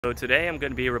So today I'm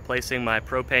going to be replacing my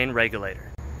propane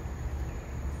regulator.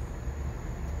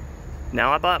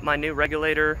 Now I bought my new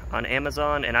regulator on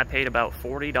Amazon and I paid about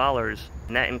 $40,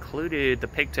 and that included the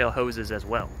pigtail hoses as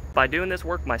well. By doing this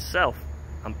work myself,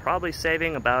 I'm probably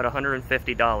saving about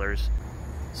 $150.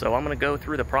 So I'm going to go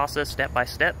through the process step by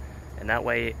step, and that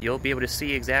way you'll be able to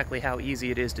see exactly how easy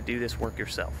it is to do this work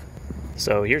yourself.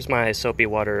 So here's my soapy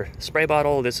water spray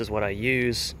bottle. This is what I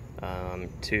use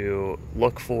to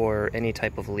look for any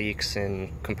type of leaks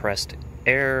in compressed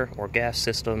air or gas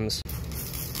systems.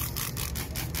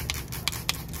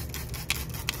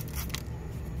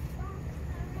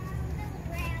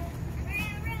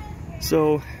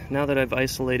 So now that I've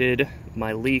isolated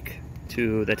my leak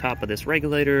to the top of this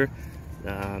regulator,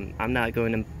 I'm not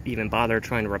going to even bother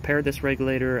trying to repair this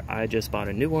regulator. I just bought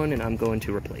a new one and I'm going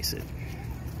to replace it.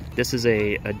 This is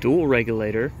a dual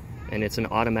regulator, and it's an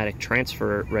automatic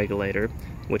transfer regulator,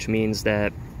 which means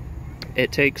that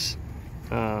it takes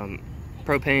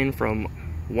propane from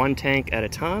one tank at a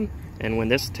time, and when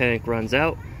this tank runs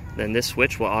out, then this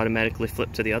switch will automatically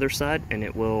flip to the other side, and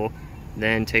it will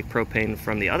then take propane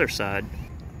from the other side.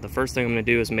 The first thing I'm going to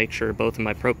do is make sure both of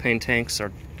my propane tanks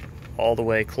are all the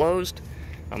way closed.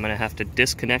 I'm going to have to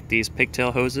disconnect these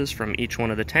pigtail hoses from each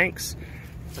one of the tanks.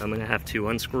 I'm going to have to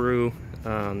unscrew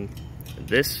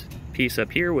this piece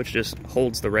up here, which just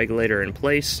holds the regulator in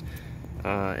place,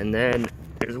 and then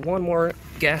there's one more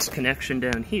gas connection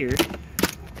down here,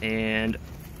 and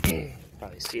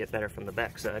probably see it better from the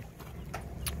back side,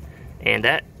 and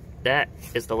that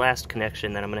is the last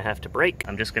connection that I'm going to have to break.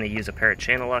 I'm just going to use a pair of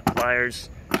channel lock pliers,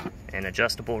 an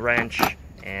adjustable wrench,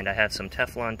 and I have some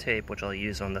Teflon tape which I'll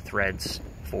use on the threads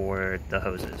for the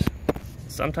hoses.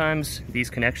 Sometimes these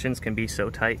connections can be so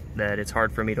tight that it's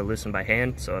hard for me to loosen by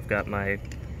hand, so I've got my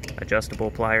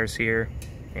adjustable pliers here,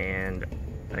 and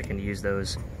I can use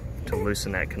those to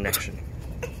loosen that connection.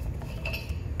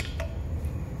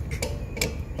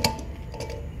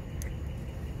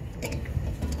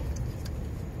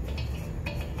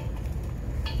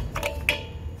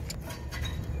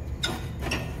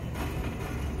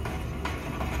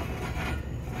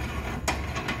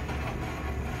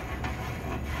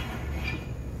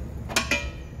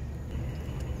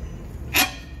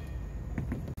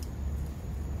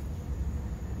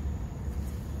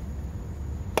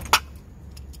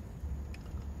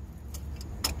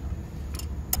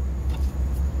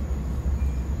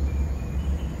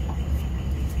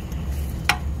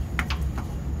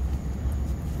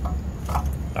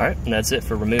 Alright, and that's it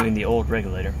for removing the old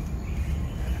regulator.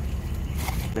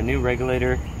 The new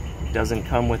regulator doesn't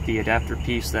come with the adapter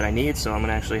piece that I need, so I'm going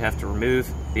to actually have to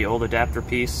remove the old adapter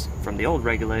piece from the old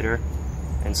regulator,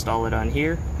 install it on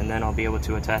here, and then I'll be able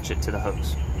to attach it to the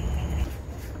hose.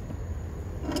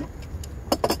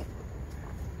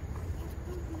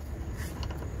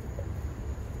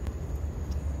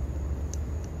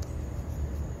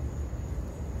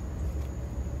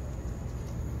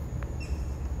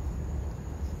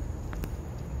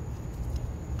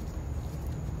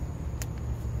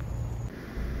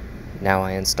 Now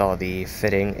I install the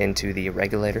fitting into the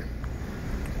regulator,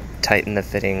 tighten the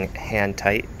fitting hand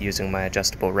tight using my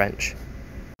adjustable wrench.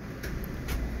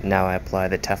 Now I apply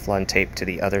the Teflon tape to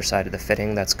the other side of the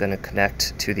fitting that's going to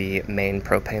connect to the main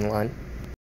propane line.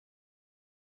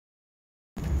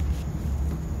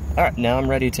 Alright, now I'm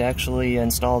ready to actually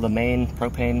install the main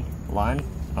propane line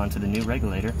onto the new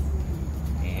regulator,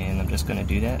 and I'm just going to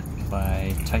do that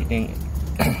by tightening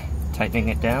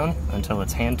it down until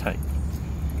it's hand tight.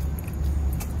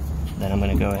 Then I'm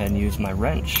going to go ahead and use my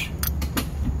wrench,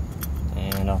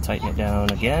 and I'll tighten it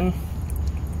down again.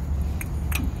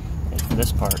 And for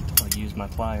this part, I'll use my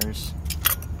pliers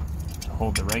to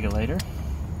hold the regulator.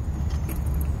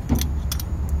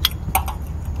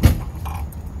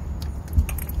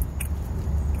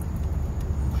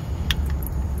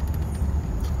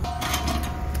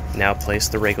 Now place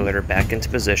the regulator back into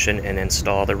position and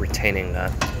install the retaining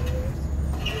nut.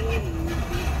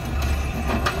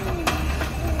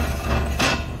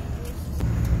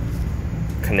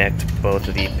 Connect both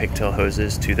of the pigtail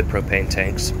hoses to the propane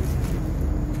tanks.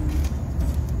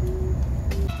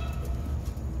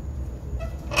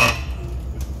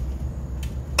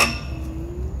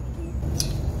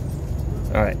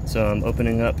 Alright, so I'm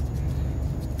opening up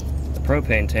the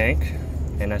propane tank,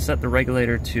 and I set the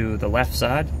regulator to the left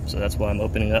side, so that's why I'm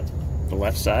opening up the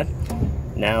left side.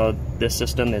 Now this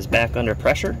system is back under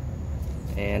pressure,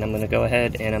 and I'm going to go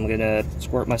ahead and I'm going to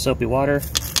squirt my soapy water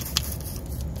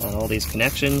on all these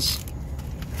connections.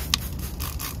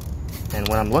 And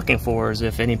what I'm looking for is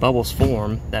if any bubbles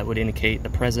form, that would indicate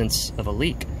the presence of a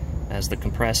leak, as the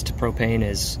compressed propane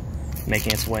is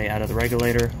making its way out of the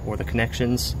regulator or the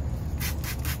connections.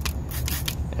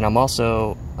 And I'm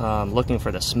also looking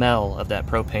for the smell of that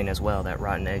propane as well, that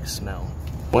rotten egg smell.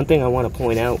 One thing I want to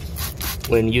point out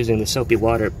when using the soapy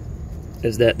water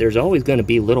is that there's always going to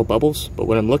be little bubbles, but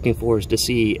what I'm looking for is to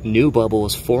see new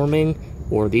bubbles forming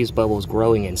or these bubbles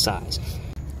growing in size.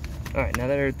 All right, now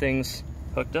that everything's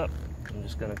hooked up, I'm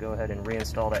just going to go ahead and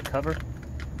reinstall that cover.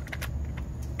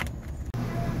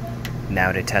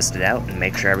 Now to test it out and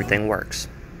make sure everything works.